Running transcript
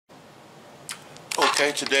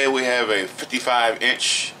Okay, today we have a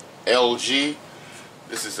 55-inch LG.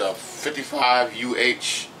 This is a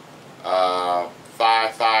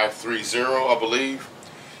 55UH5530, I believe.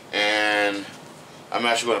 And I'm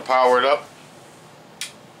actually going to power it up.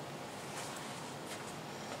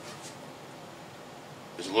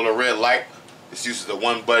 There's a little red light. This uses the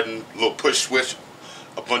one button little push switch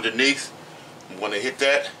up underneath. I'm going to hit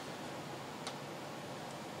that.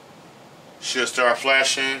 Should start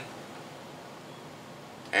flashing.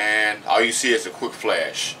 And all you see is a quick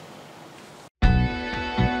flash.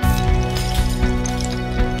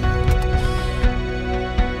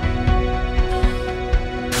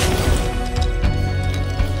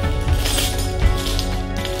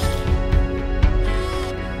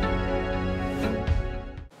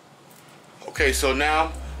 Okay, so now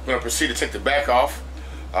I'm going to proceed to take the back off.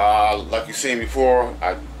 Like you've seen before,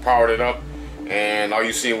 I powered it up, and all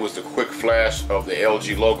you seen was the quick flash of the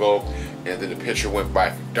LG logo, and then the picture went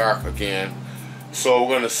back dark again. So we're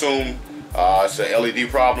going to assume it's an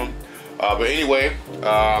LED problem. But anyway,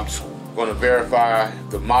 I'm just going to verify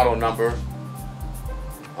the model number.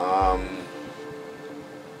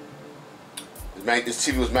 This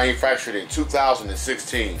TV was manufactured in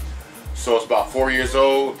 2016, so it's about 4 years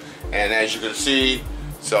old. And as you can see,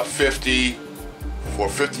 it's a 50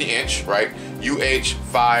 inch, right?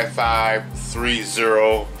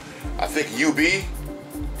 UH5530. I think UB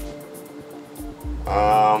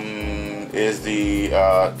is the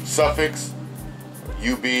suffix.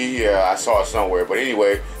 UB, yeah, I saw it somewhere, but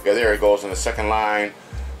anyway, yeah, there it goes on the second line.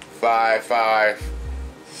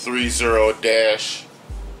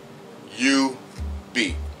 5530-UB.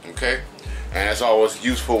 Okay, and that's always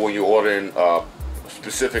useful when you're ordering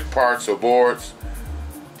specific parts or boards.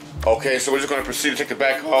 Okay, so we're just going to proceed to take the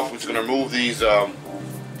back off. We're just going to remove these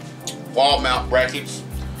wall mount brackets,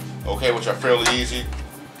 okay, which are fairly easy.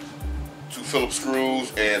 2 Phillips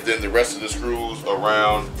screws, and then the rest of the screws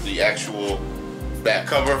around the actual back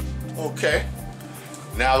cover. Okay,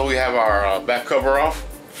 now that we have our back cover off,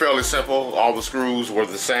 fairly simple. All the screws were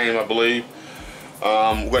the same, I believe.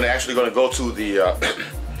 We're actually going to go to the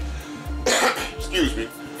excuse me.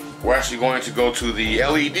 We're actually going to go to the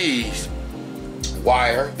LED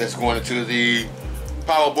wire that's going into the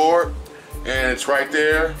power board, and it's right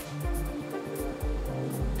there.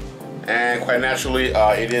 And quite naturally,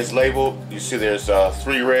 it is labeled. You see there's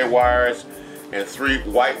 3 red wires and 3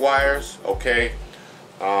 white wires, okay?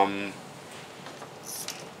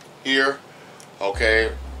 Here,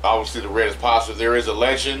 okay, obviously the red is positive. There is a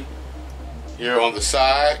legend here on the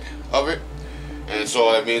side of it, and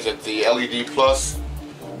so that means that the LED plus,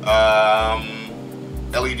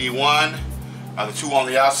 LED 1 are the 2 on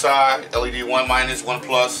the outside, LED 1 minus, 1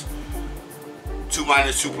 plus, 2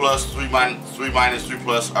 minus, 2 plus, 3 minus, 3 minus, 3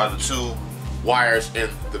 plus are the 2 wires in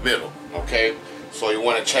the middle, okay? So you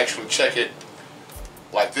want to actually check it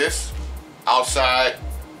like this. Outside,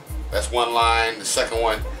 that's 1 line, the second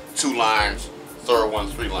one, 2 lines, third one,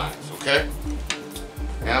 3 lines, okay?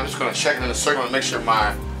 And I'm just going to check it in a circle and make sure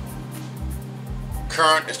my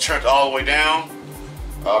current is turned all the way down,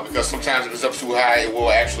 because sometimes if it's up too high, it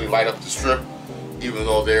will actually light up the strip, even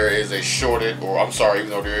though there is a shorted, or I'm sorry,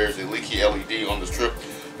 even though there is a leaky LED on the strip.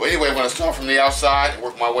 But anyway, I'm going to start from the outside and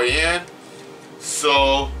work my way in.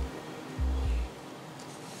 So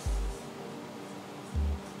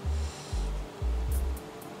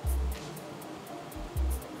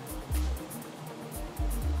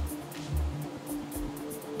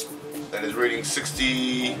that is reading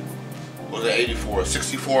 60, what was it, 84,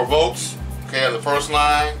 64 volts, okay, on the first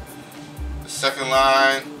line. The second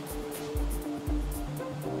line,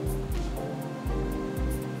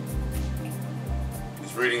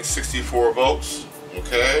 reading 64 volts,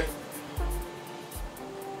 okay.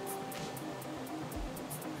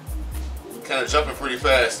 Kind of jumping pretty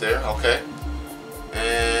fast there, okay.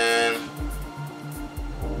 And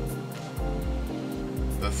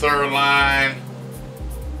the third line,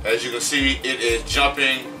 as you can see, it is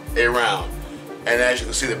jumping around. And as you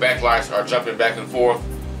can see, the backlights are jumping back and forth.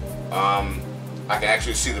 I can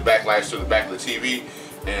actually see the backlights through the back of the TV,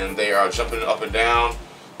 and they are jumping up and down.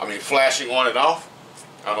 I mean, flashing on and off.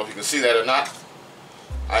 I don't know if you can see that or not.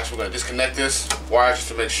 I'm actually going to disconnect this wire just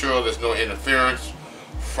to make sure there's no interference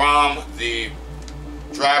from the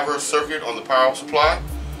driver circuit on the power supply.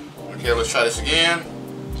 Okay, let's try this again.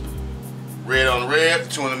 Red on red,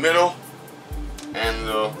 the 2 in the middle, and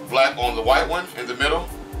the black on the white one in the middle.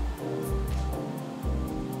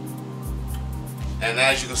 And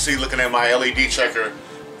as you can see, looking at my LED checker,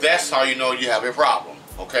 that's how you know you have a problem,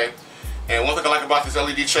 okay? And one thing I like about this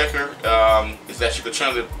LED checker is that you can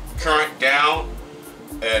turn the current down.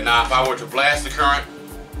 And now if I were to blast the current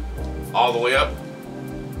all the way up,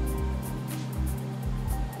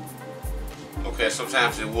 Okay,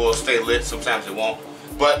 sometimes it will stay lit, sometimes it won't.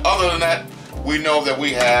 But other than that, we know that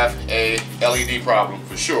we have a LED problem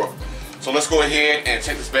for sure. So let's go ahead and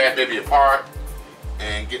take this bad baby apart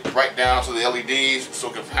and get right down to the LEDs so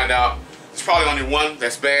we can find out. It's probably only one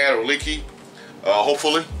that's bad or leaky,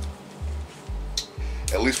 hopefully.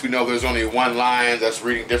 At least we know there's only one line that's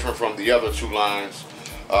reading different from the other two lines.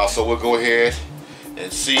 So we'll go ahead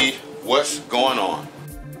and see what's going on.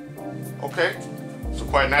 Okay, so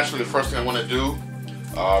quite naturally the first thing I want to do,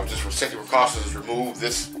 just for safety precautions, is remove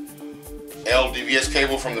this LDVS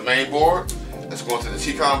cable from the main board. Let's go into the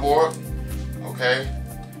T-Con board. Okay,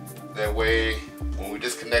 that way when we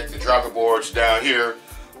disconnect the driver boards down here,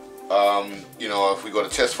 you know, if we go to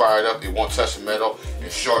test fire it up, it won't touch the metal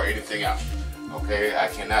and short anything out. Okay, I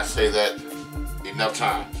cannot say that enough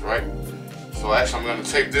times, right? So actually I'm going to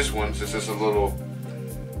take this one, since it's a little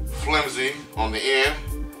flimsy on the end.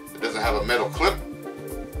 It doesn't have a metal clip.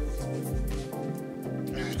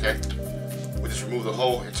 Okay, we just remove the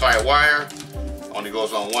whole entire wire. Only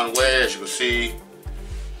goes on one way, as you can see.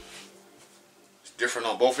 It's different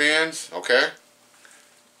on both ends, okay?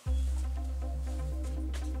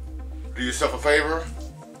 Do yourself a favor,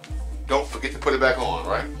 don't forget to put it back on,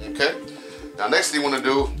 right? Okay? Now next thing you want to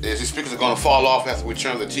do is these speakers are going to fall off after we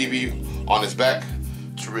turn the TV on its back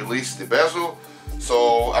to release the bezel.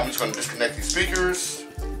 So I'm just going to disconnect these speakers.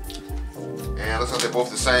 And it looks like they're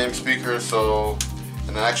both the same speaker, so,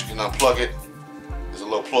 and then actually can unplug it. There's a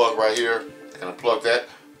little plug right here. I can unplug that.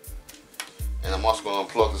 And I'm also going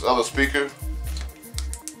to unplug this other speaker.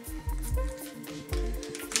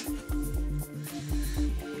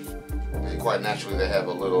 And quite naturally they have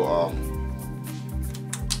a little,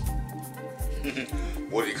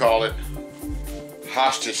 what do you call it?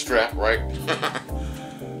 Hostage strap, right?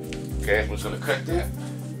 Okay, I'm just going to cut that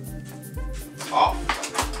off.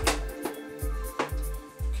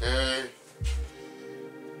 Okay.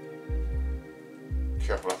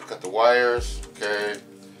 Careful, I cut the wires. Okay.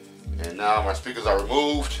 And now my speakers are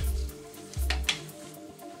removed.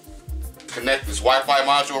 Connect this Wi-Fi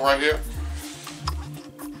module right here.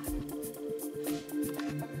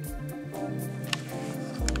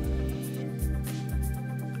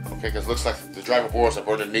 Okay, because it looks like the driver boards up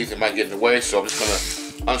underneath, it might get in the way, so I'm just going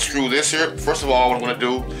to unscrew this here. First of all, what I'm going to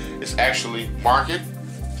do is actually mark it,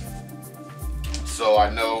 so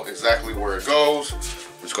I know exactly where it goes. I'm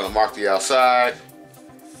just going to mark the outside,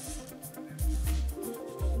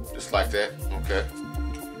 just like that. Okay.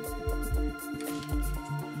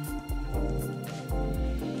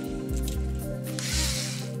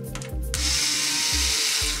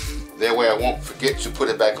 That way I won't forget to put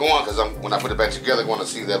it back on, because when I put it back together, I want to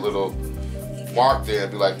see that little mark there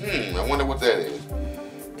and be like, I wonder what that is.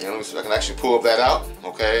 And let me see if I can actually pull that out.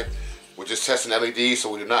 Okay, we're just testing LED, so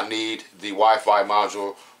we do not need the Wi-Fi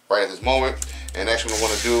module right at this moment. And actually what I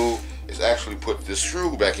want to do is actually put this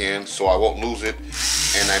screw back in so I won't lose it.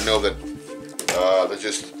 And I know that that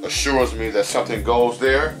just assures me that something goes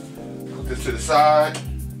there. Put this to the side.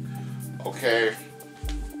 Okay.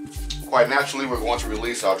 Quite naturally, we're going to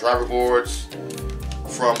release our driver boards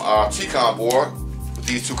from our T-Con board with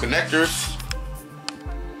these two connectors.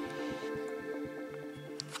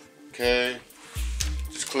 Okay,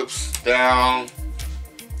 just clips down,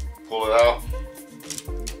 pull it out,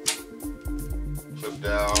 clip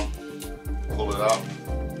down, pull it out,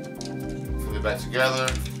 put it back together.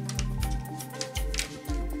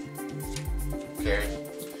 Okay,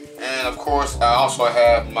 and of course, I also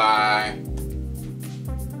have my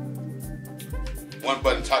one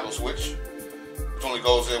button toggle switch, which only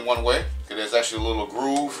goes in one way. Okay, there's actually a little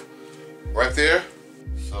groove right there,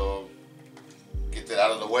 so get that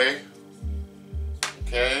out of the way.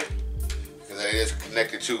 Okay, because that is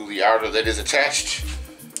connected to the outer, that is attached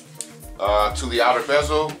to the outer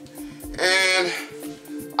bezel. And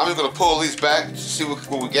I'm just going to pull these back to see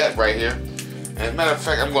what we get right here. And as a matter of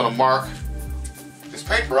fact, I'm going to mark this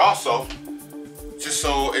paper also, just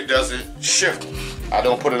so it doesn't shift. I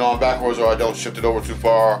don't put it on backwards, or I don't shift it over too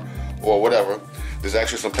far, or whatever. There's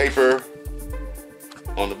actually some paper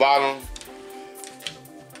on the bottom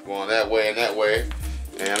going that way and that way,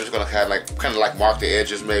 and I'm just gonna kind of like mark the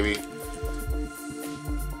edges maybe.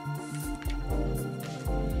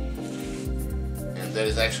 And that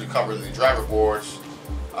is actually covering the driver boards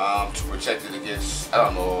to protect it against, I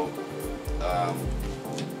don't know,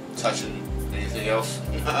 touching anything else.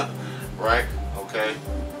 Right? Okay.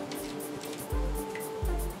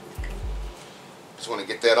 Just want to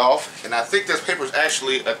get that off, and I think this paper is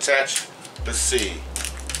actually attached to C.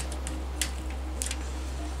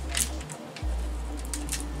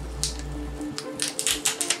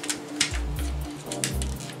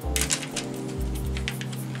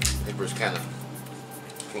 paper is kind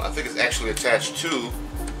of, I think it's actually attached to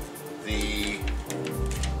the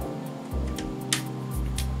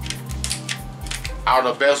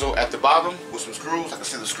outer bezel at the bottom with some screws. I can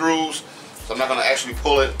see the screws, so I'm not going to actually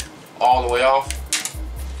pull it all the way off.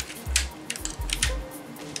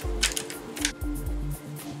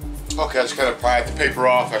 Okay, I just kind of pried the paper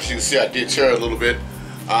off. As you can see, I did tear it a little bit.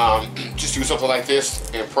 Just use something like this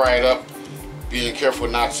and pry it up, being careful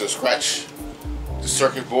not to scratch the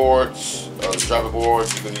circuit boards, the driver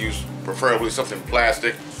boards. You can use preferably something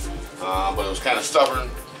plastic, but it was kind of stubborn.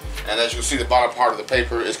 And as you can see, the bottom part of the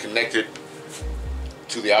paper is connected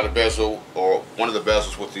to the outer bezel, or one of the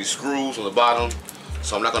bezels, with these screws on the bottom.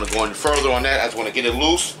 So I'm not going to go any further on that. I just want to get it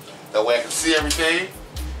loose. That way I can see everything.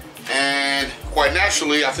 And quite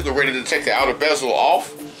naturally, I think we're ready to take the outer bezel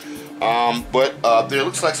off. But there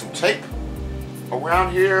looks like some tape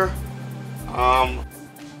around here.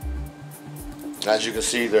 As you can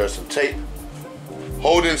see, there's some tape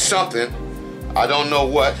holding something. I don't know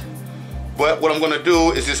what. But what I'm going to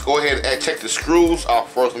do is just go ahead and take the screws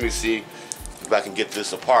off first. Let me see if I can get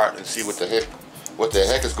this apart and see what the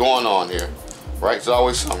heck is going on here. Right? It's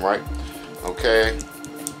always something, right? Okay.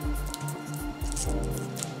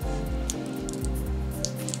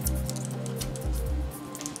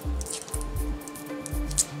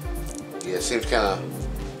 Yeah, it seems kind of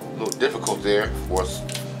a little difficult there for us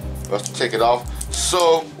to take it off.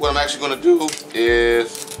 So what I'm actually going to do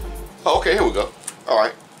is, oh, okay, here we go. All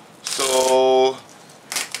right. So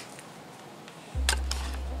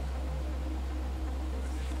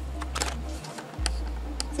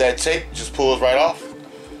that tape just pulls right off,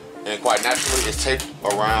 and quite naturally it's taped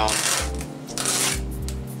around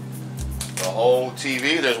the whole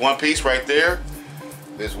TV. There's one piece right there.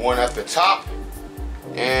 There's one at the top,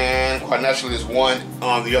 and quite naturally there's one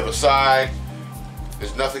on the other side.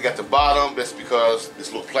 There's nothing at the bottom. That's because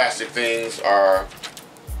these little plastic things are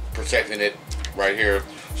protecting it right here.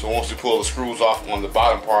 So once you pull the screws off on the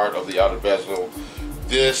bottom part of the outer bezel,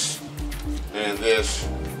 this and this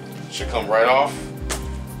should come right off.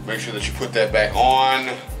 Make sure that you put that back on.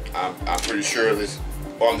 I'm pretty sure this is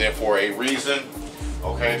on there for a reason.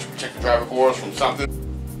 Okay, to protect the driver boards from something.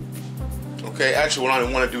 Okay, actually what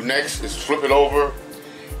I want to do next is flip it over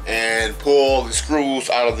and pull the screws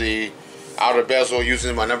out of the outer bezel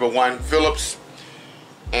using my #1 Phillips,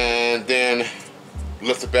 and then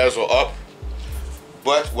lift the bezel up.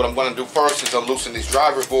 But what I'm going to do first is unloosen these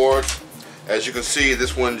driver boards. As you can see,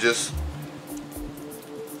 this one just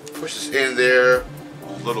pushes in there,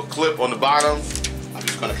 little clip on the bottom. I'm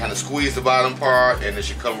just going to kind of squeeze the bottom part, and it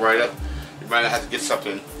should come right up. You might have to get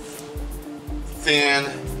something thin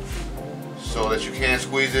so that you can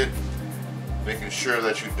squeeze it, making sure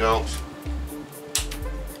that you don't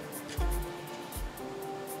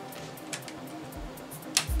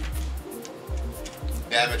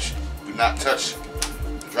damage. Do not touch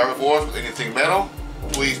the driver boards with anything metal.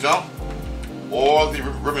 Please don't. Or the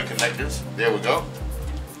ribbon connectors. There we go.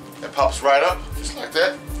 That pops right up, just like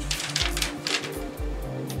that.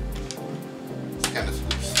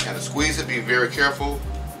 Kind of squeeze it, being very careful.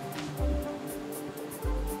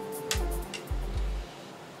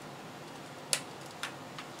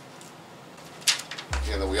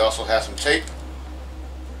 And then we also have some tape,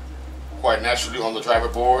 quite naturally, on the driver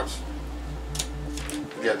boards.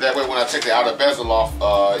 Yeah, that way when I take the outer bezel off,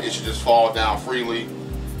 it should just fall down freely.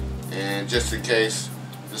 And just in case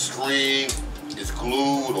the screen is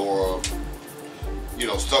glued or, you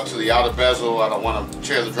know, stuck to the outer bezel, I don't want to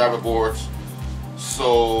tear the driver boards.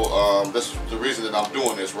 So that's the reason that I'm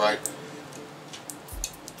doing this, right?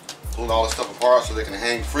 Pulling all this stuff apart so they can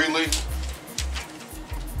hang freely.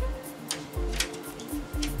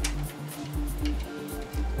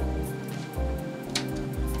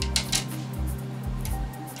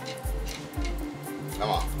 Come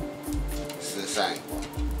on. This is insane.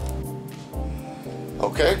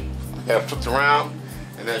 Okay, I have it flipped around,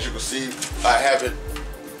 and as you can see, I have it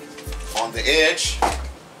on the edge,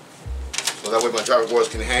 so that way my driver boards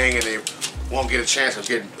can hang and they won't get a chance of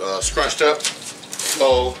getting scrunched up.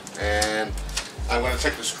 So, and I'm going to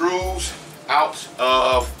take the screws out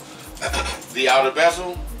of the outer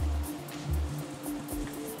bezel.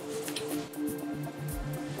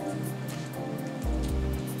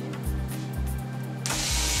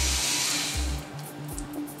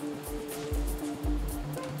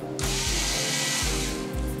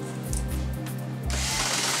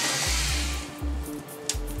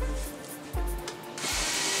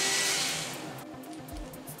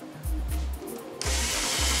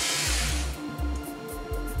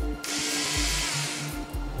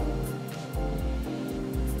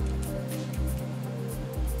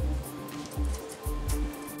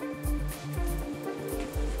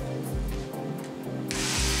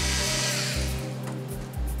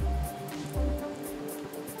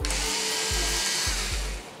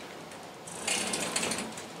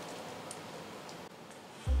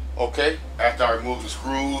 Okay, after I remove the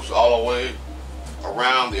screws all the way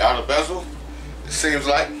around the outer bezel, it seems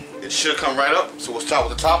like it should come right up. So we'll start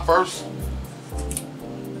with the top first.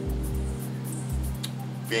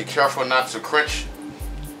 Being careful not to cringe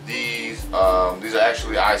these. These are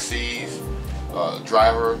actually ICs,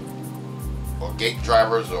 driver or gate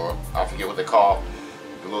drivers, or I forget what they call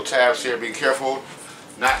the little tabs here. Being careful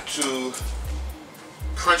not to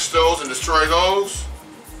cringe those and destroy those.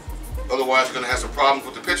 Otherwise, you're going to have some problems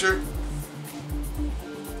with the picture.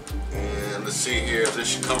 And let's see here, this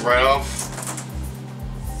should come right off.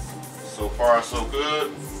 So far, so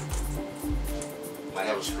good. Might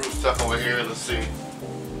have a screw stuck over here. Let's see.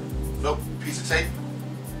 Nope, piece of tape.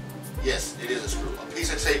 Yes, it is a screw. A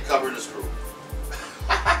piece of tape covering the screw.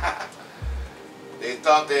 They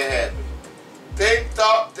thought they had me. They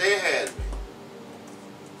thought they had me.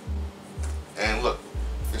 And look,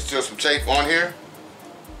 there's still some tape on here.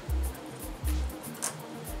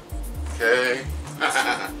 Okay.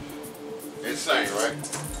 Insane, right?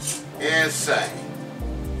 Insane.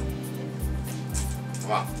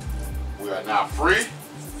 Come on. We are now free.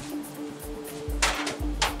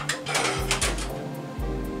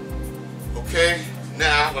 Okay,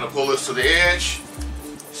 now I'm going to pull this to the edge.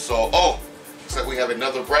 So, oh, looks like we have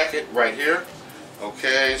another bracket right here.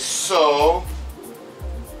 Okay, so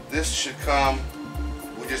this should come,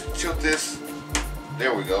 we just tilt this.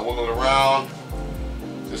 There we go, wiggle it around.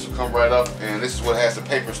 This will come right up, and this is what has the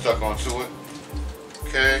paper stuck onto it.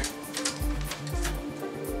 Okay.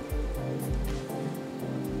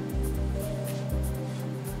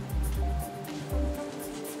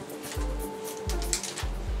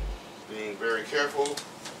 Being very careful.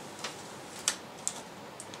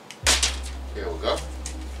 Here we go.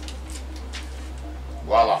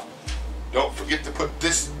 Voila. Don't forget to put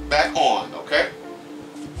this back on, okay?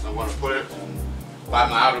 So I'm going to put it by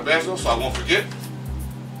my outer bezel so I won't forget.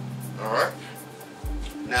 Alright.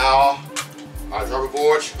 Now, our driver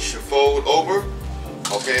board should fold over.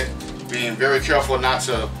 Okay. Being very careful not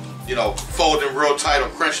to, you know, fold them real tight or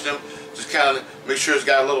crunch them. Just kind of make sure it's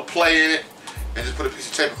got a little play in it. And just put a piece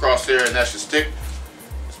of tape across there and that should stick.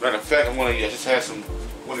 As a matter of fact, I just had some,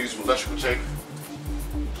 want to use some electrical tape.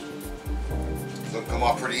 It'll come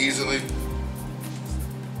off pretty easily.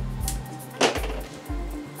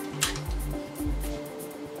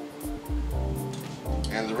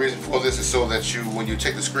 And the reason for this is so that you, when you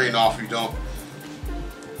take the screen off, you don't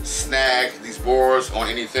snag these boards on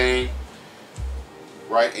anything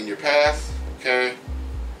right in your path. Okay,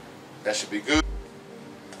 that should be good.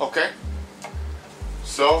 Okay,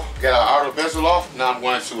 so got our outer bezel off. Now I'm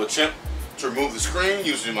going to attempt to remove the screen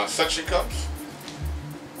using my suction cups.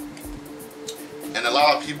 And a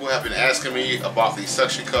lot of people have been asking me about these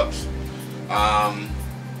suction cups.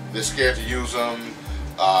 They're scared to use them.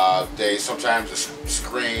 They sometimes the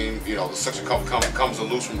screen, you know, the suction cup comes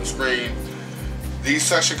loose from the screen. These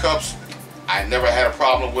suction cups, I never had a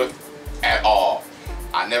problem with at all.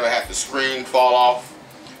 I never had the screen fall off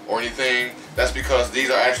or anything. That's because these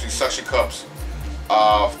are actually suction cups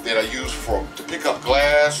that are used to pick up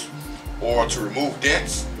glass or to remove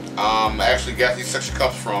dents. I actually got these suction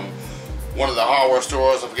cups from one of the hardware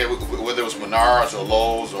stores. I forget whether it was Menards or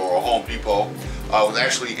Lowe's or Home Depot. It was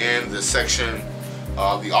actually in the section,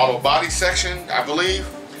 the auto body section, I believe.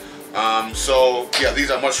 So yeah,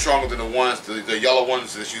 these are much stronger than the ones, the yellow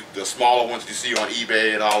ones, the smaller ones that you see on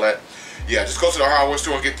eBay and all that. Yeah, just go to the hardware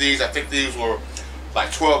store and get these. I think these were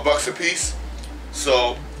like 12 bucks a piece.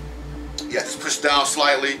 So yeah, just push down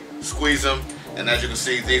slightly, squeeze them, and as you can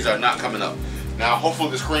see, these are not coming up. Now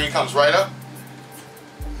hopefully the screen comes right up.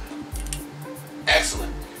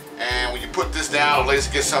 Excellent. And when you put this down, ladies,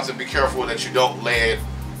 get something, be careful that you don't lay it,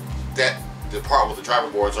 the part where the driver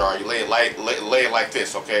boards are, you lay it like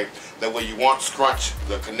this, okay? That way you won't scrunch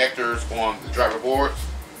the connectors on the driver boards.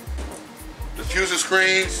 Diffuser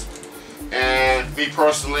screens, and me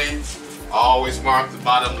personally, I always mark the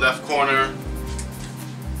bottom left corner.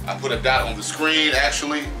 I put a dot on the screen,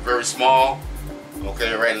 actually, very small,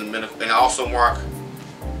 okay, right in the middle. And I also mark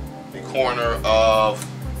the corner of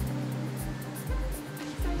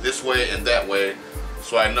this way and that way,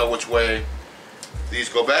 so I know which way these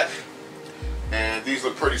go back. And these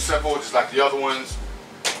look pretty simple, just like the other ones.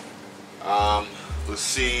 Let's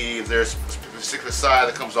see if there's a particular side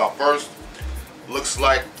that comes off first. Looks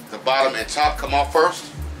like the bottom and top come off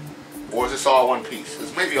first, or is this all one piece?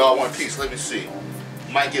 It's maybe all one piece. Let me see.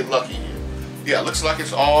 Might get lucky here. Yeah, looks like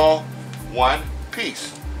it's all one piece.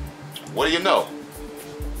 What do you know?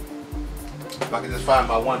 If I can just find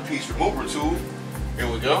my one-piece remover tool. Here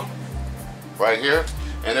we go. Right here.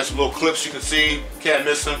 And there's some little clips you can see. Can't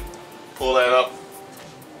miss them. Pull that up.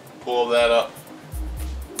 Pull that up.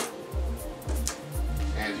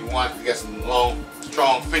 want to get some long,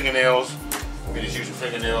 strong fingernails. You just use your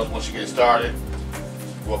fingernails once you get started.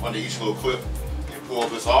 Go up under each little clip and pull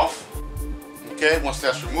this off. Okay, once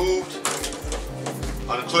that's removed,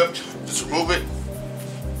 unclipped, just remove it.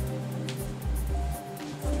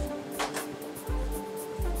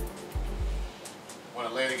 I want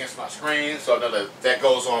to lay it against my screen so I know that that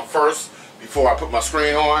goes on first before I put my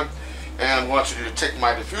screen on. And I want you to take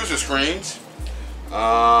my diffuser screens.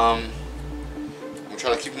 I'm going to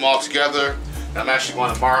try to keep them all together. And I'm actually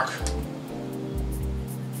going to mark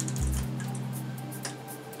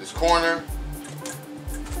this corner.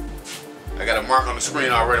 I got a mark on the screen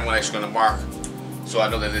already. I'm actually going to mark so I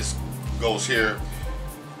know that this goes here.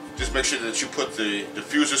 Just make sure that you put the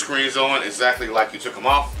diffuser screens on exactly like you took them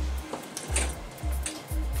off.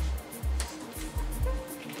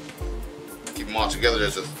 Keep them all together.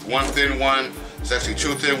 There's one thin one. There's actually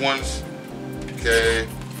two thin ones. Okay.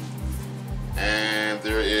 And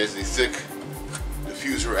there is the thick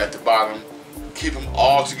diffuser at the bottom. Keep them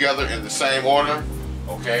all together in the same order.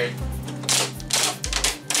 Okay.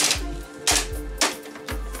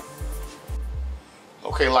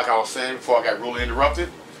 Okay, like I was saying before I got really interrupted,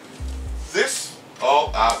 this,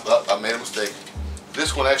 I made a mistake.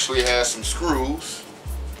 This one actually has some screws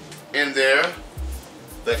in there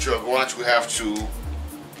that you're going to have to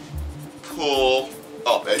pull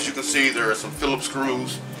up. As you can see, there are some Phillips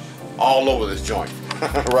screws all over this joint,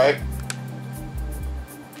 right?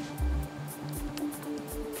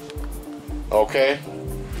 Okay.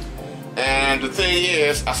 And the thing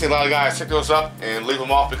is, I see a lot of guys take those up and leave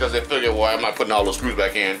them off because they figure, well, I'm not putting all those screws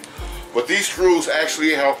back in. But these screws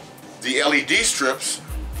actually help the LED strips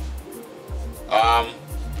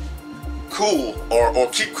cool or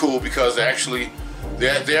keep cool, because they're actually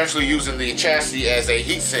using the chassis as a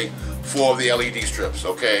heat sink for the LED strips.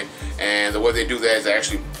 Okay, and the way they do that is they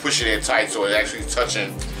actually push it in tight so it's actually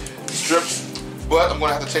touching the strips. But I'm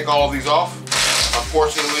going to have to take all of these off,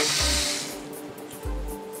 unfortunately,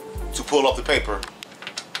 to pull up the paper.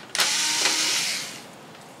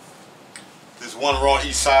 There's one row on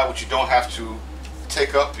each side which you don't have to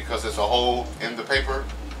take up because there's a hole in the paper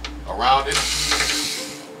around it.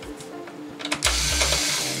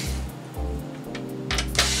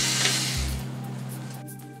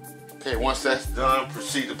 Okay, once that's done,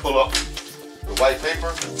 proceed to pull up the white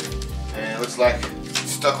paper. And it looks like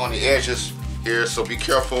it's stuck on the edges here, so be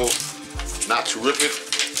careful not to rip it.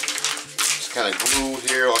 Kind of glued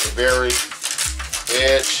here on the very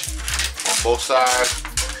edge on both sides.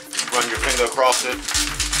 Just run your finger across it.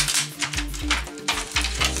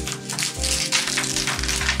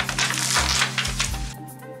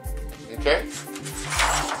 Okay,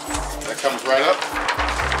 that comes right up.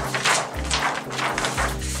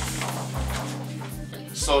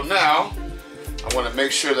 So now I want to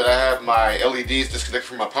make sure that I have my LEDs disconnected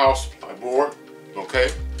from my power board.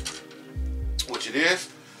 Okay, which it is.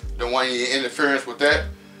 Don't want any interference with that.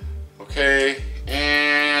 Okay,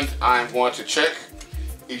 and I'm going to check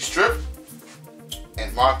each strip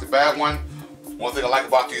and mark the bad one. One thing I like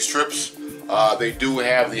about these strips, they do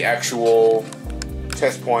have the actual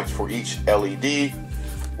test points for each LED,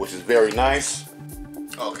 which is very nice.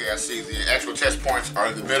 Okay, I see the actual test points are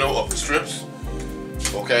in the middle of the strips.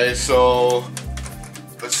 Okay, so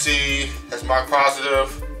let's see, that's marked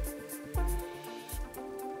positive,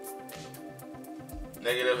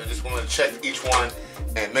 negative, and just want to check each one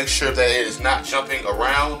and make sure that it is not jumping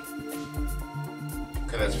around.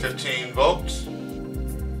 Okay, that's 15 volts.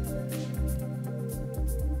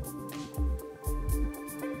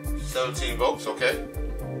 $17 volts, okay.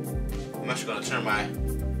 I'm actually going to turn my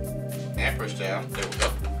amperage down. There we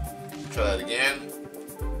go. Try that again.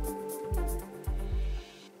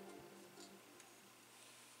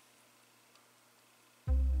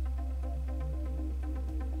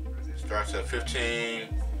 Starts at 15,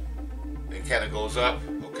 then kind of goes up.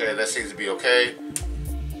 Okay, that seems to be okay.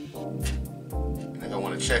 And if I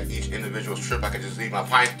want to check each individual strip, I can just leave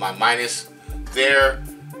my minus there,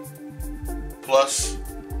 plus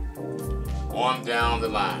on down the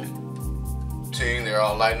line. 15, they're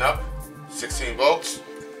all lighting up. 16 volts.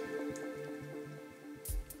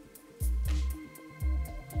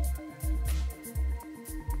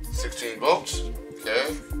 $16 volts.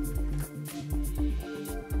 Okay.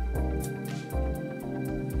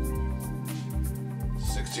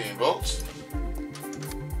 16 volts.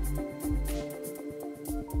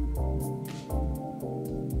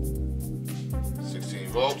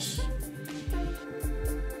 Volts.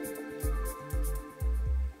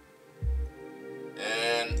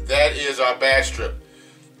 And that is our bad strip.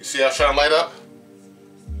 You see how it's trying to light up?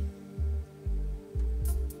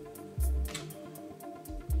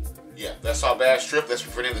 Yeah, that's our bad strip. That's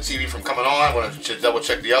preventing the TV from coming on. I'm going to double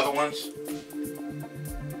check the other ones.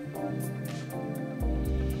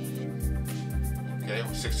 Okay,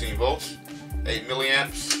 16 volts, 8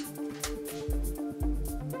 milliamps.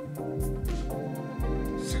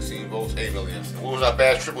 16 volts, 8 milliamps. And what was our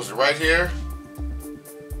bad strip? Was it right here?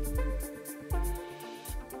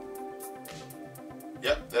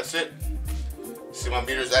 Yep, that's it. See, my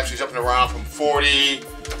meter is actually jumping around from 40.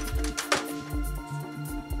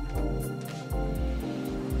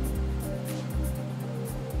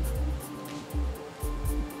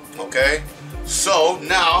 Okay, so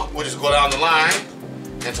now we'll just go down the line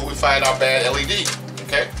until we find our bad LED.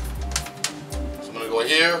 Okay, so I'm gonna go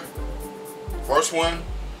here. First one,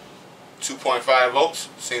 2.5 volts,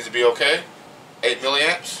 seems to be okay. 8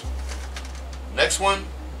 milliamps. Next one,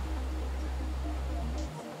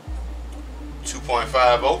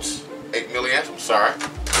 2.5 volts, 8 milliamps. I'm sorry,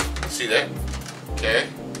 see that? Okay.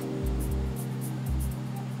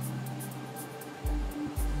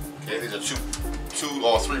 Okay, these are 2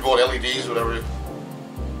 or 3 volt LEDs, whatever.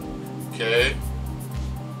 Okay.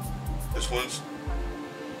 This one's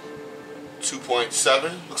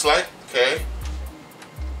 2.7, looks like. Okay.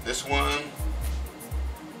 This one,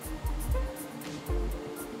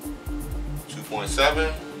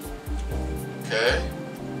 2.7. Okay.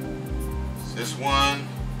 This one.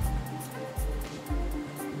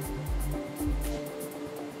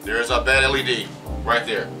 There's our bad LED right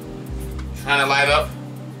there. Trying to light up.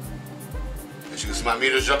 As you can see, my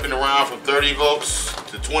meter's jumping around from 30 volts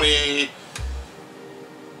to 20,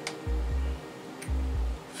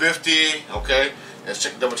 50. Okay.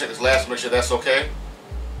 Let's double check this last, make sure that's okay.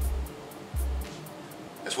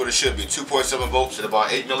 That's what it should be. 2.7 volts at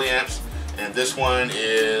about 8 milliamps. And this one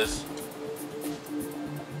is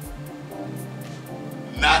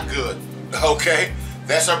not good. Okay.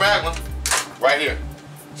 That's our bad one right here.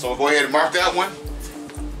 So we'll go ahead and mark that one.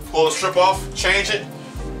 Pull the strip off, change it,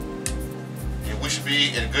 and we should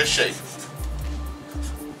be in good shape.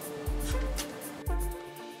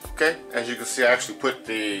 Okay, as you can see, I actually took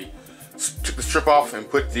the strip off and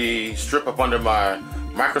put the strip up under my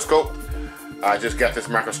microscope. I just got this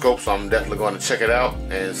microscope, so I'm definitely going to check it out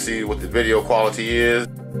and see what the video quality is.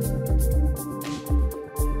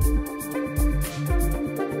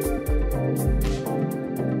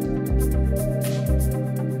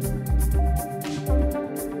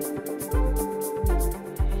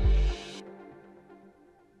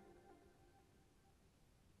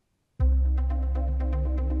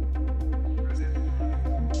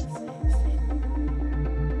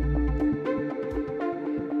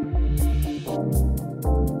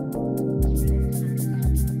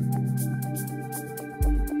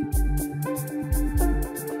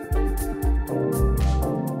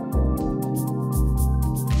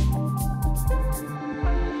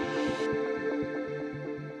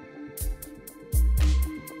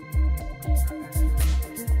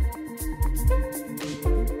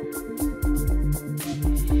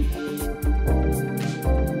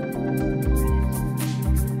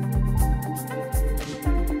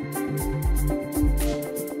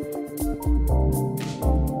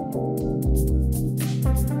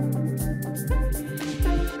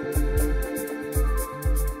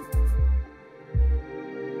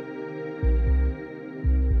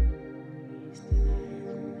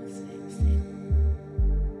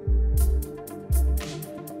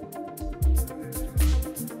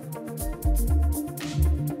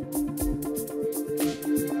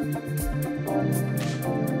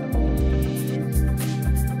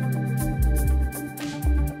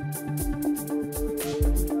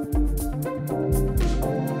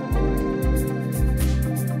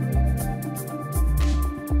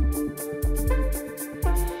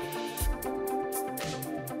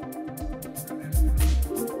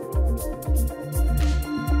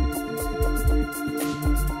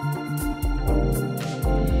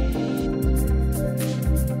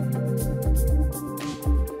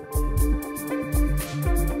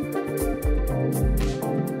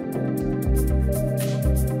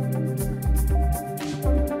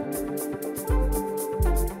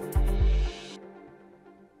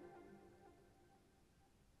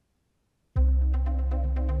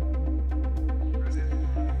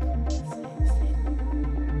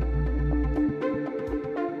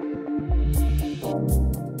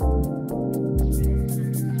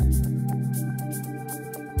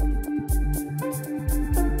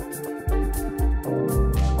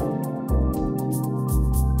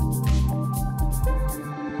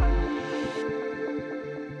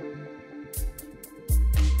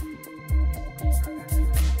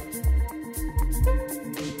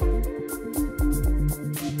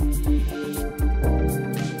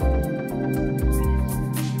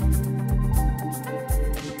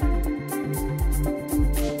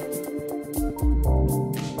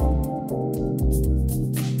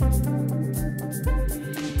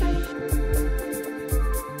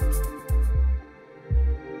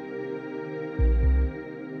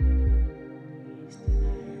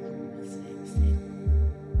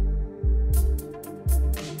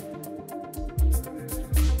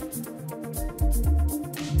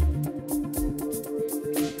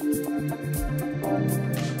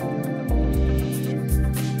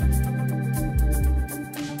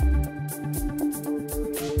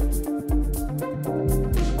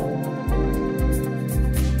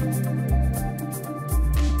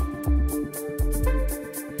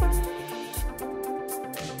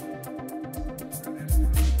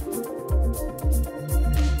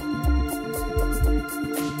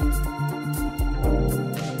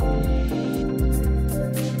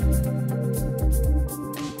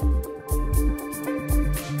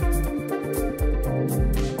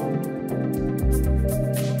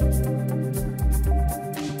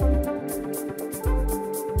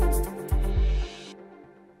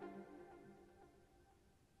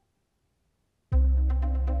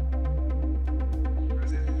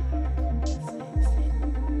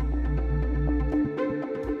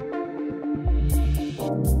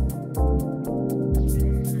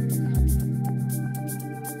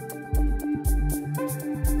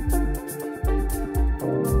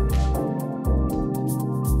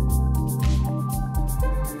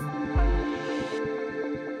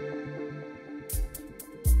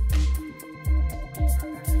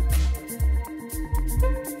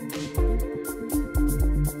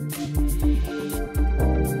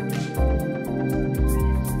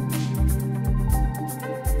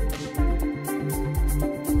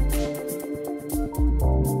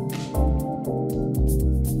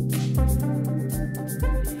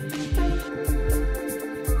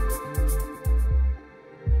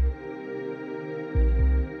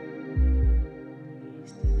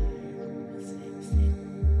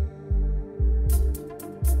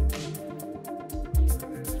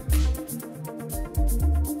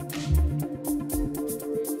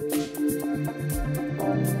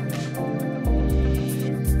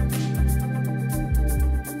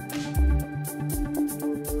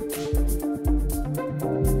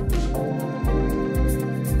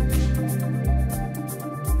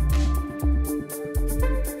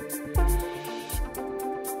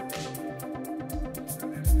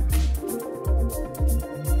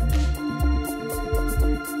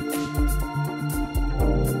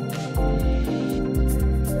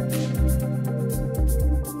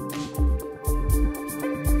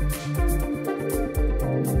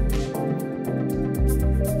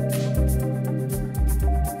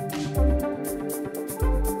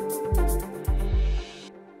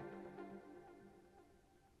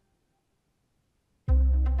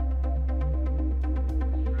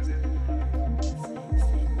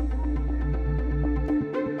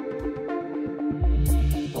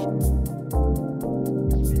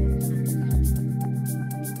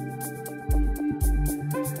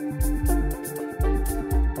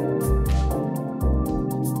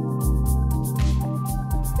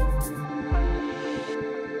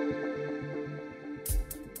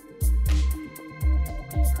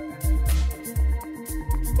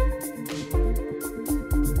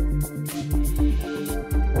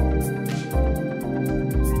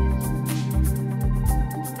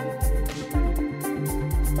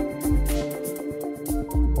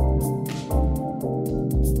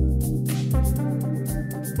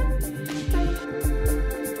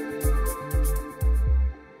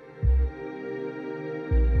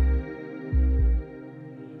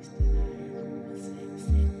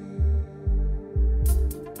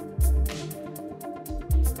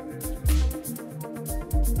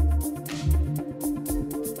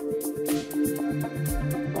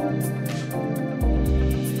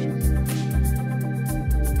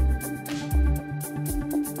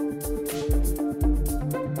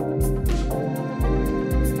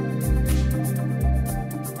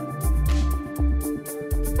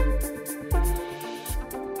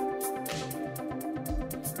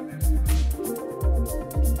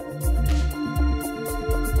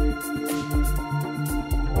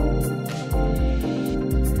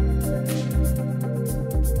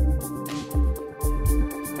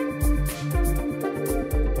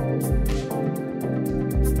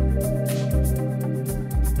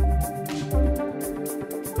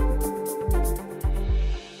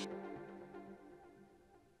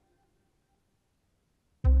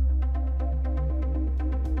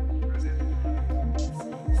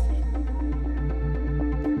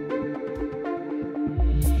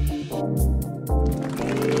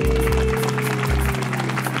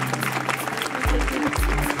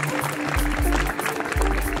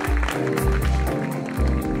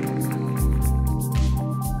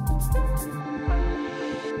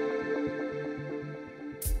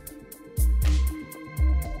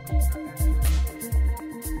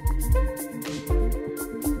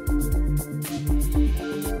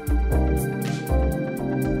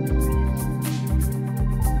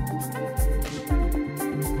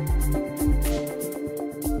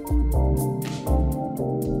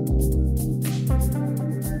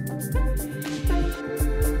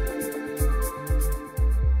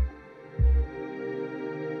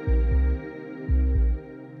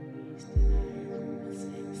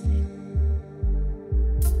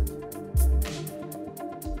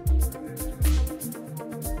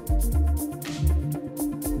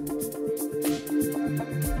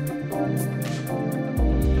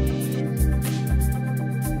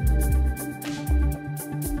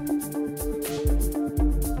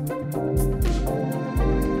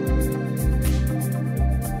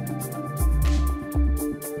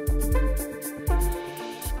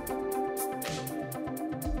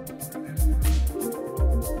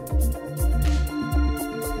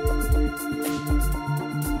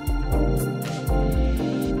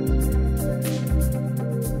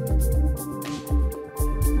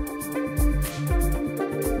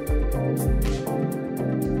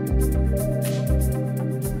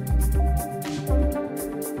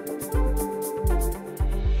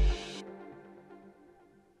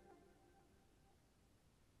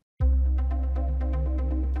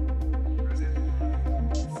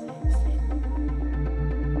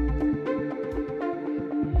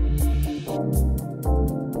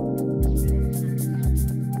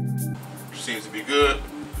 Seems to be good.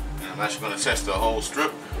 And I'm actually going to test the whole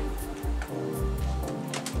strip.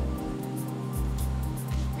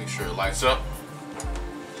 Make sure it lights up.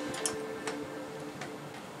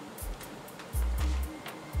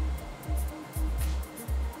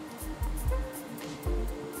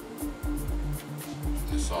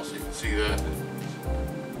 Just so you can see that.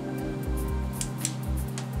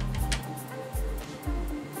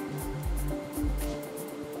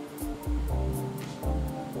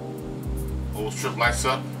 Whole strip lights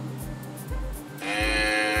up,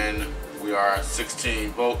 and we are at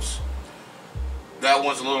 16 volts. That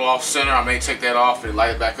one's a little off center. I may take that off and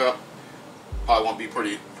light it back up. Probably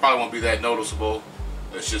won't be that noticeable.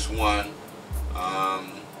 It's just one.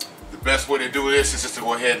 The best way to do this is just to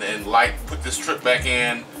go ahead and put this strip back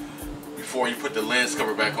in before you put the lens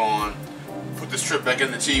cover back on. Put the strip back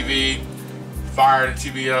in the TV, fire the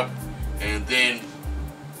TV up, and then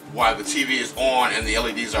while the TV is on and the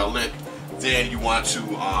LEDs are lit, then you want to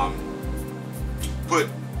put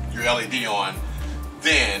your LED on.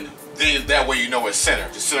 Then that way you know it's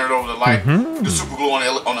centered. Just center it over the light. Put the super glue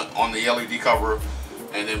on the LED cover,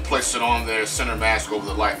 and then place it on there, center mask over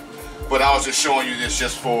the light. But I was just showing you this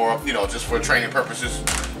just for just for training purposes.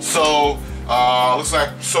 So Looks like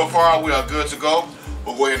so far we are good to go.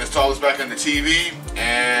 We'll go ahead and install this back in the TV,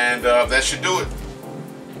 and that should do it.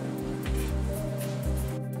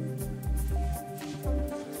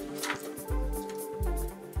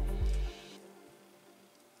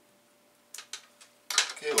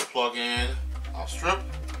 Okay, we'll plug in our strip,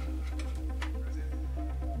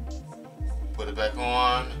 put it back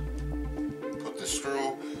on, put the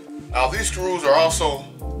screw. Now these screws are also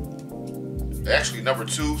actually number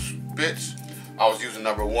 2 bits. I was using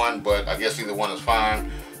number 1, but I guess either one is fine.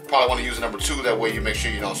 Probably want to use number 2, that way you make sure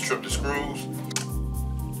you don't strip the screws.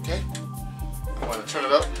 Okay, I'm going to turn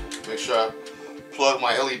it up, make sure I plug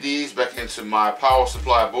my LEDs back into my power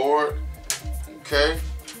supply board. Okay,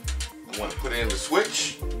 I'm going to put in the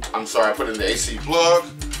switch. I'm sorry, I put in the AC plug.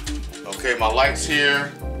 Okay, my light's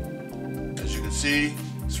here. As you can see,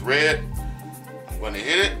 it's red. I'm going to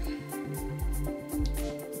hit it.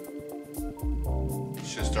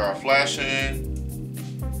 Should start flashing,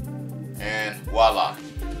 and voila,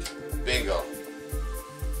 bingo,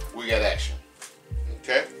 we got action.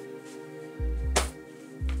 Okay,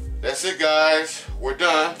 that's it, guys, we're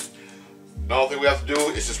done. The only thing we have to do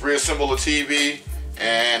is just reassemble the TV,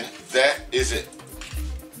 and that is it.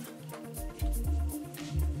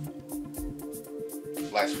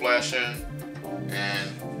 Lights flashing,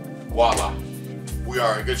 and voila, we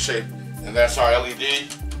are in good shape. And that's our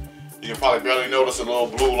LED. You can probably barely notice a little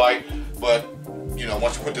blue light, but you know,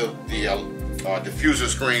 once you put the diffuser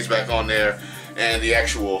screens back on there and the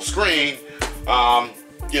actual screen,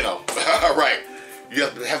 you know, right, you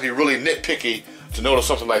have to be really nitpicky to notice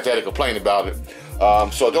something like that and complain about it.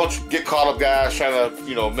 So don't get caught up, guys, trying to,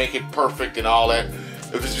 you know, make it perfect and all that.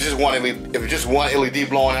 If it's just one LED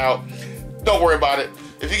blowing out, don't worry about it.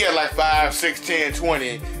 If you get like 5, 6, 10, 20,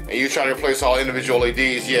 and you're trying to replace all individual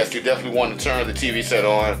LEDs, yes, you definitely want to turn the TV set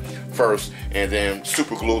on first, and then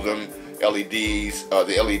super glue them LEDs,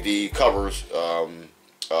 the LED covers,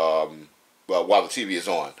 while the TV is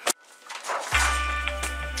on.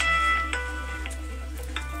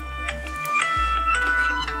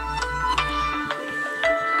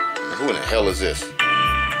 Who in the hell is this?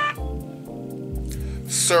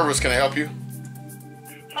 Service, can I help you?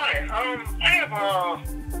 Hi, I have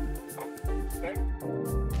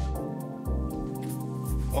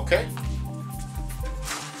Okay.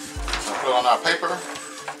 I'll put on our paper.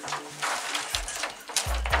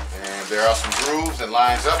 And there are some grooves that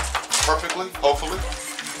lines up perfectly, hopefully.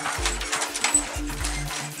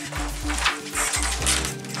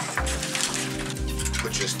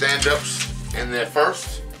 Put your stand-ups in there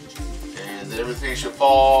first, and then everything should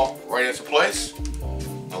fall right into place.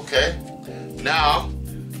 Okay. Now,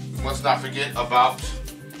 we must not forget about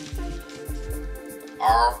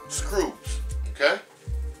our screws. Okay.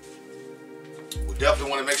 We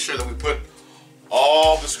definitely want to make sure that we put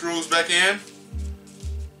all the screws back in,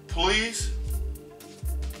 please.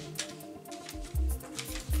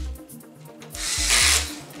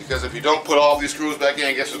 Because if you don't put all these screws back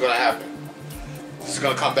in, guess what's going to happen? This is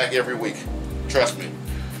going to come back every week. Trust me.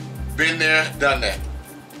 Been there, done that.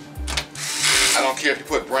 I don't care if you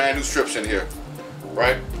put brand new strips in here,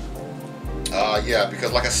 right? Yeah,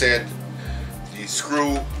 because like I said, the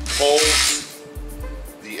screw holds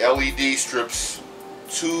the LED strips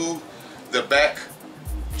to the back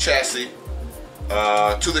chassis,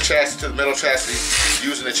 to the metal chassis,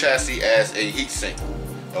 using the chassis as a heat sink.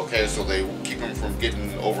 Okay, so they keep them from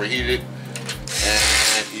getting overheated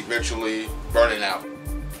and eventually burning out.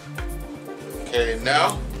 Okay,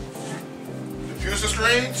 now diffuser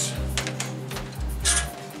screens.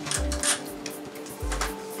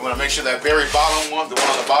 You want to make sure that very bottom one, the one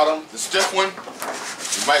on the bottom, the stiff one,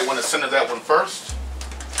 you might want to center that one first.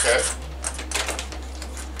 Okay.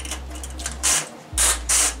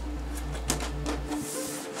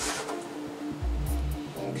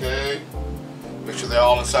 Okay. Make sure they're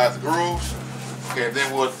all inside the grooves. Okay,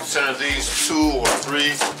 then we'll center these 2 or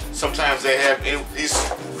 3. Sometimes they have these.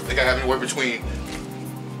 They can have anywhere between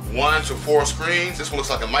 1 to 4 screens. This one looks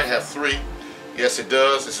like it might have 3. Yes, it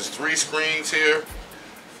does. This is 3 screens here.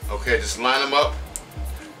 Okay, just line them up.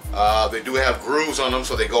 They do have grooves on them,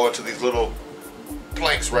 so they go into these little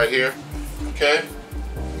planks right here. Okay.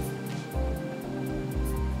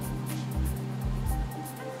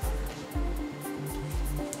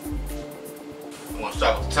 I want to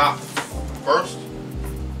start with the top first.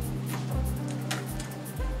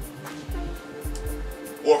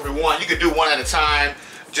 Or if you want, you can do one at a time.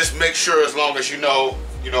 Just make sure, as long as you know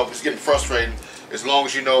if it's getting frustrating, as long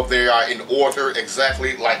as you know they are in order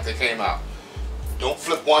exactly like they came out. Don't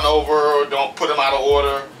flip one over, or don't put them out of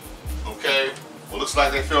order. Okay, well, looks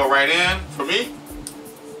like they fell right in for me.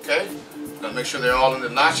 Okay, gotta make sure they're all in the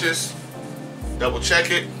notches. double check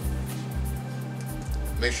it.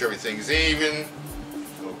 Make sure everything is even.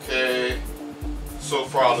 Okay. So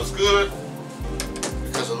far all looks good.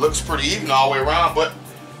 Because it looks pretty even all the way around, but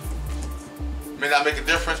may not make a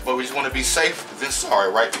difference, but we just want to be safe than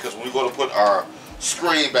sorry, right? Because when we go to put our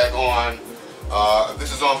screen back on, if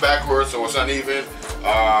this is on backwards or it's uneven,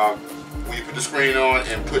 when you put the screen on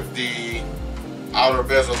and put the outer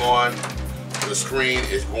bezel on, the screen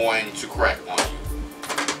is going to crack on you.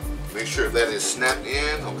 Make sure that is snapped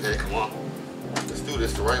in. Okay, come on. Let's do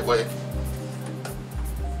this the right way.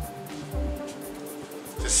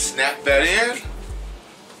 Just snap that in.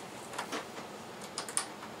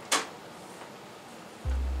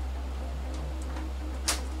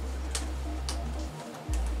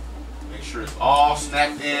 Make sure it's all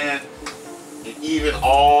snapped in and even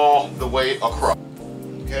all the way across.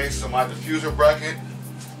 Okay, so my diffuser bracket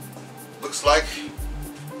looks like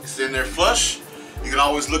it's in there flush. You can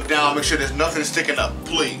always look down, make sure there's nothing sticking up,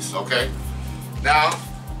 please, okay? Now,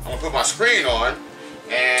 I'm gonna put my screen on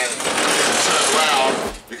and turn it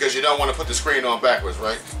around because you don't want to put the screen on backwards,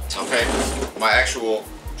 right? Okay, my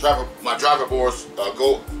driver boards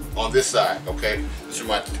go on this side, okay? This is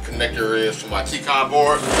where my connector is for my T-con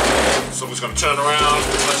board. So I'm just gonna turn it around,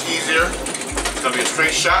 it's much easier. It's gonna be a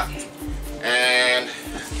straight shot. And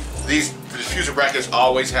the diffuser brackets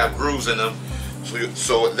always have grooves in them,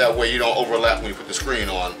 so that way you don't overlap when you put the screen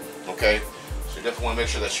on, okay? So you definitely want to make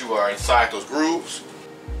sure that you are inside those grooves.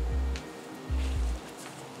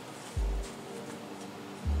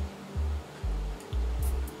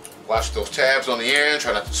 Watch those tabs on the end,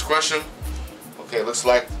 try not to scrunch them. Okay, looks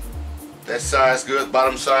like that side's good,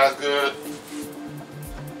 bottom side's good.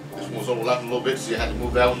 This one's overlapping a little bit, so you have to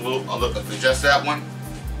move that one a little, adjust that one.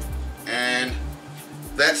 And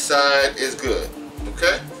that side is good,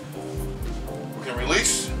 okay? We can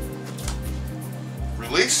release,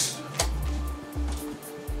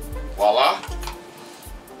 voila.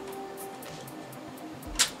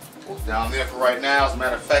 Goes down there for right now. As a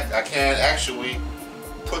matter of fact, I can actually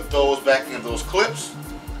put those back in those clips,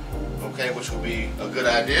 okay, which would be a good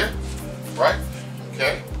idea, right?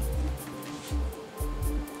 Okay.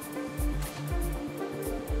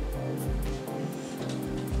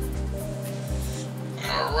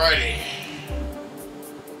 Alrighty.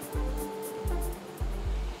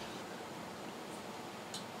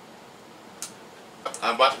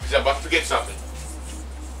 I'm about to forget something.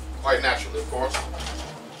 Quite naturally, of course.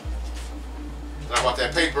 How about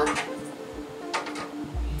that paper?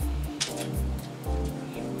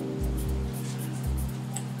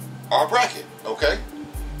 Our bracket, okay?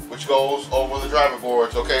 Which goes over the driver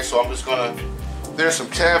boards, okay? So I'm just gonna, there's some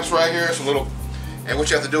tabs right here, some little, and what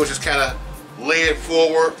you have to do is just kind of lay it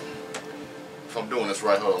forward. If I'm doing this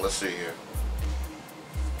right, hold on, let's see here.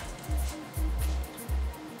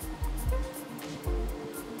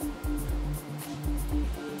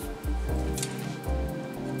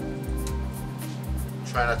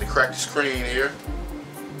 Try not to crack the screen here.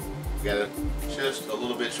 You got it just a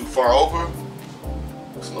little bit too far over.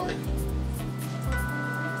 Looks like.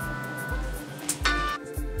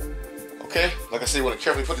 Okay, like I said, you want to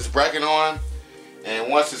carefully put this bracket on, and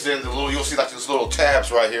once it's in the little, you'll see like these little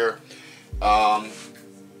tabs right here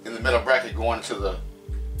in the metal bracket going into the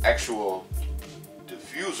actual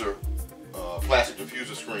diffuser, plastic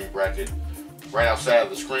diffuser screen bracket right outside of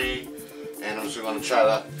the screen. And I'm just going to try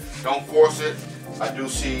to, don't force it. I do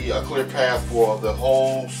see a clear path for the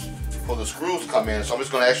holes for the screws to come in, so I'm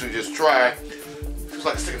just going to actually just try. Feels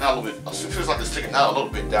like it's sticking out a little bit. It feels like it's sticking out a little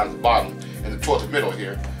bit down at the bottom and towards the middle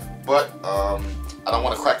here. But I don't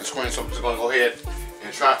want to crack the screen, so I'm just going to go ahead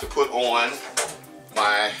and try to put on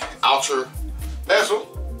my outer bezel,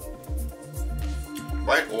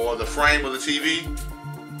 right, or the frame of the TV,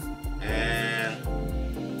 and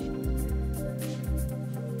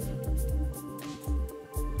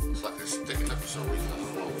looks like it's sticking up for some reason. I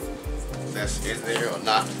don't know if that's in there or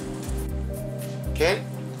not. Okay,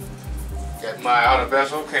 got my outer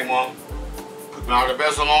bezel, came on, put my outer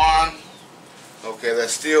bezel on. Okay, that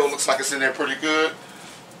still looks like it's in there pretty good.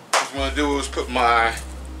 What I'm going to do is put my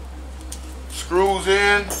screws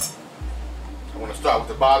in. I want to start with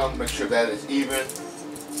the bottom, make sure that is even.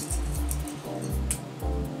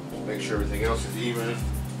 Make sure everything else is even.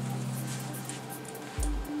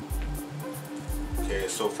 Okay,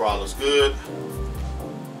 so far looks good.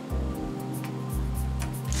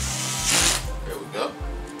 There we go.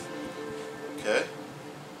 Okay.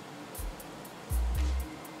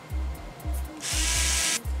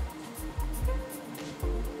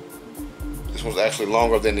 This one's actually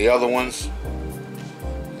longer than the other ones.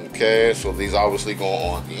 Okay, so these obviously go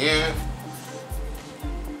on the end.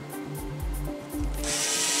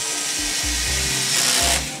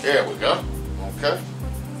 There we go. Okay.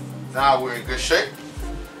 Now we're in good shape.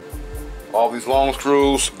 All these long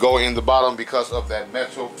screws go in the bottom because of that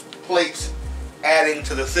metal plate adding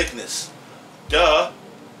to the thickness. Duh.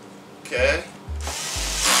 Okay.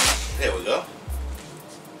 There we go.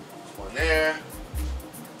 One there.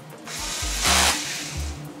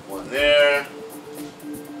 One there.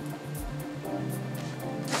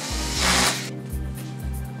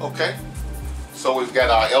 Okay. So we've got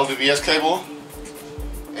our LVDS cable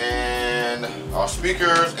and our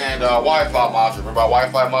speakers and our Wi-Fi module. Remember our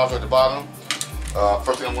Wi-Fi module at the bottom?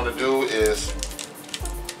 First thing I'm going to do is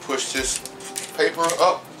push this paper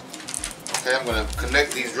up. Okay, I'm going to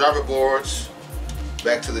connect these driver boards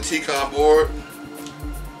back to the T-con board.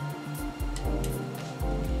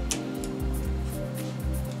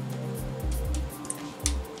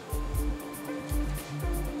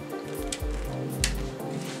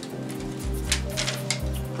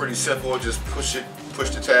 Pretty simple, just push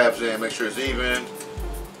the tabs in, make sure it's even,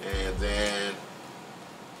 and then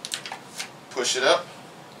push it up.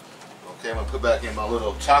 Okay, I'm gonna put back in my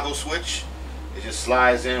little toggle switch. It just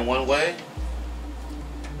slides in one way.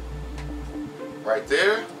 Right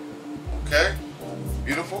there. Okay,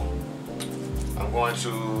 beautiful. I'm going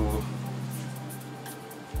to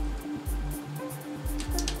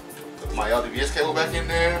put my LVDS cable back in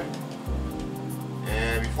there.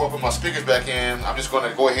 And before I put my speakers back in, I'm just going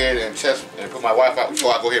to go ahead and test and put my Wi-Fi. So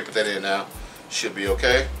I'll go ahead and put that in now. Should be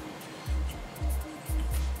okay.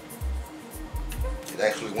 It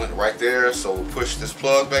actually went right there. So we'll push this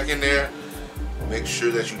plug back in there. Make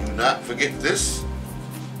sure that you do not forget this,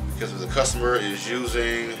 because if the customer is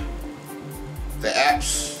using the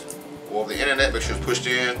apps or the internet, make sure it's pushed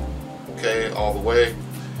in, okay, all the way.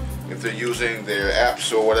 If they're using their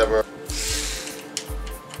apps or whatever,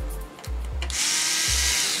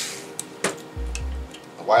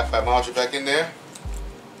 Wi-Fi module back in there.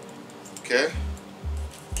 Okay.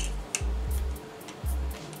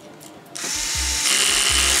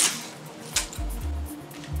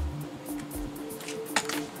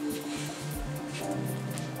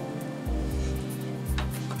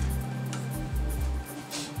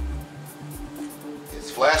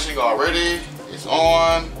 It's flashing already. It's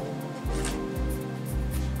on.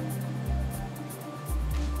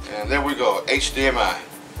 And there we go. HDMI.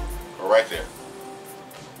 Right there.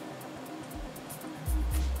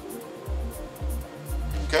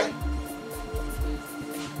 Okay.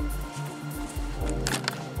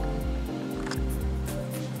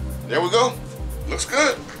 There we go. Looks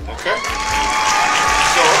good. Okay.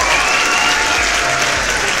 So,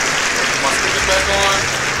 put my speakers back on.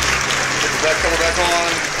 Put the back cover back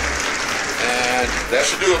on. And that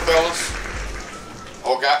should do it, fellas.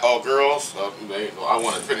 Oh, girls. I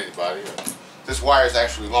want to fit anybody. This wire is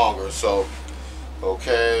actually longer, so.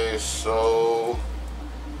 Okay, so.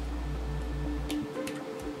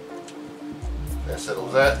 That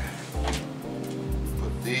settles that.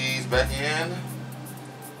 Put these back in.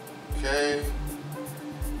 Okay.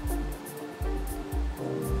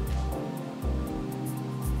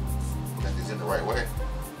 Got these in the right way.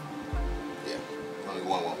 Yeah, only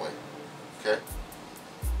one way. Okay.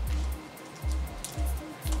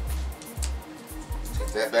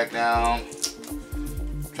 Take that back down.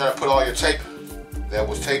 Try to put all your tape that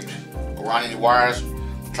was taped around any wires.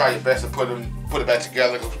 Try your best to put it back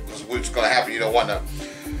together, because what's going to happen, you don't want a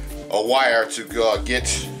wire to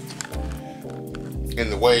get in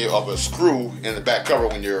the way of a screw in the back cover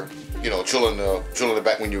when you're, drilling the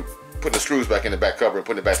back, when you put the screws back in the back cover and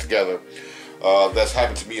putting it back together. That's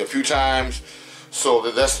happened to me a few times. So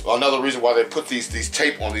that's another reason why they put these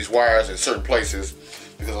tape on these wires in certain places,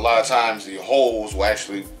 because a lot of times the holes will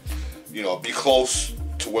actually, be close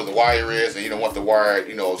to where the wire is, and you don't want the wire,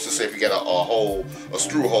 let's say if you got a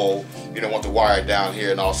screw hole, you don't want the wire down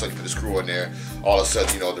here, and all of a sudden you put the screw in there, all of a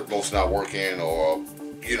sudden, the bolt's not working, or,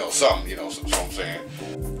 something, so what I'm saying.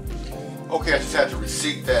 Okay, I just had to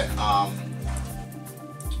reseat that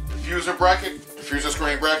diffuser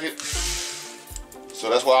screen bracket. So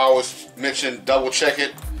that's why I always mention double check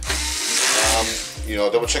it.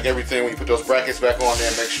 Double check everything when you put those brackets back on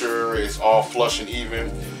there, make sure it's all flush and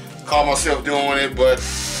even. Caught myself doing it, but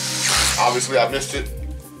obviously I missed it.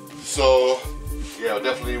 So yeah, I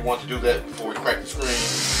definitely want to do that before we crack the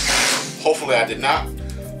screen. Hopefully I did not.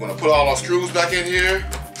 I'm going to put all our screws back in here,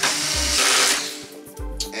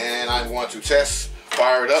 and I want to test,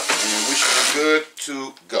 fire it up, and we should be good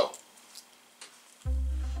to go.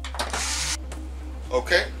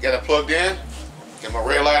 Okay, got it plugged in. Got my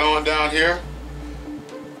red light on down here.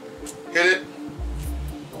 Hit it.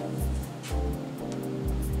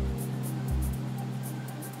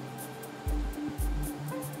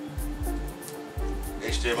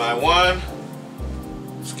 HDMI 1.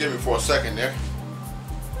 Just give me for a second there.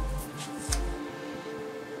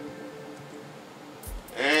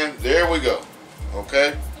 And there we go.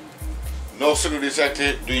 Okay. No signal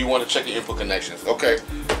detected. Do you want to check your input connections? Okay.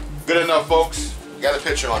 Good enough, folks. Got a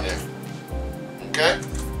picture on there. Okay.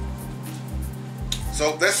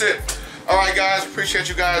 So that's it. All right, guys. Appreciate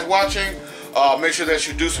you guys watching. Make sure that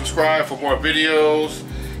you do subscribe for more videos.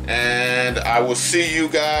 And I will see you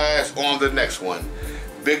guys on the next one.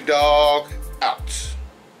 Big Dog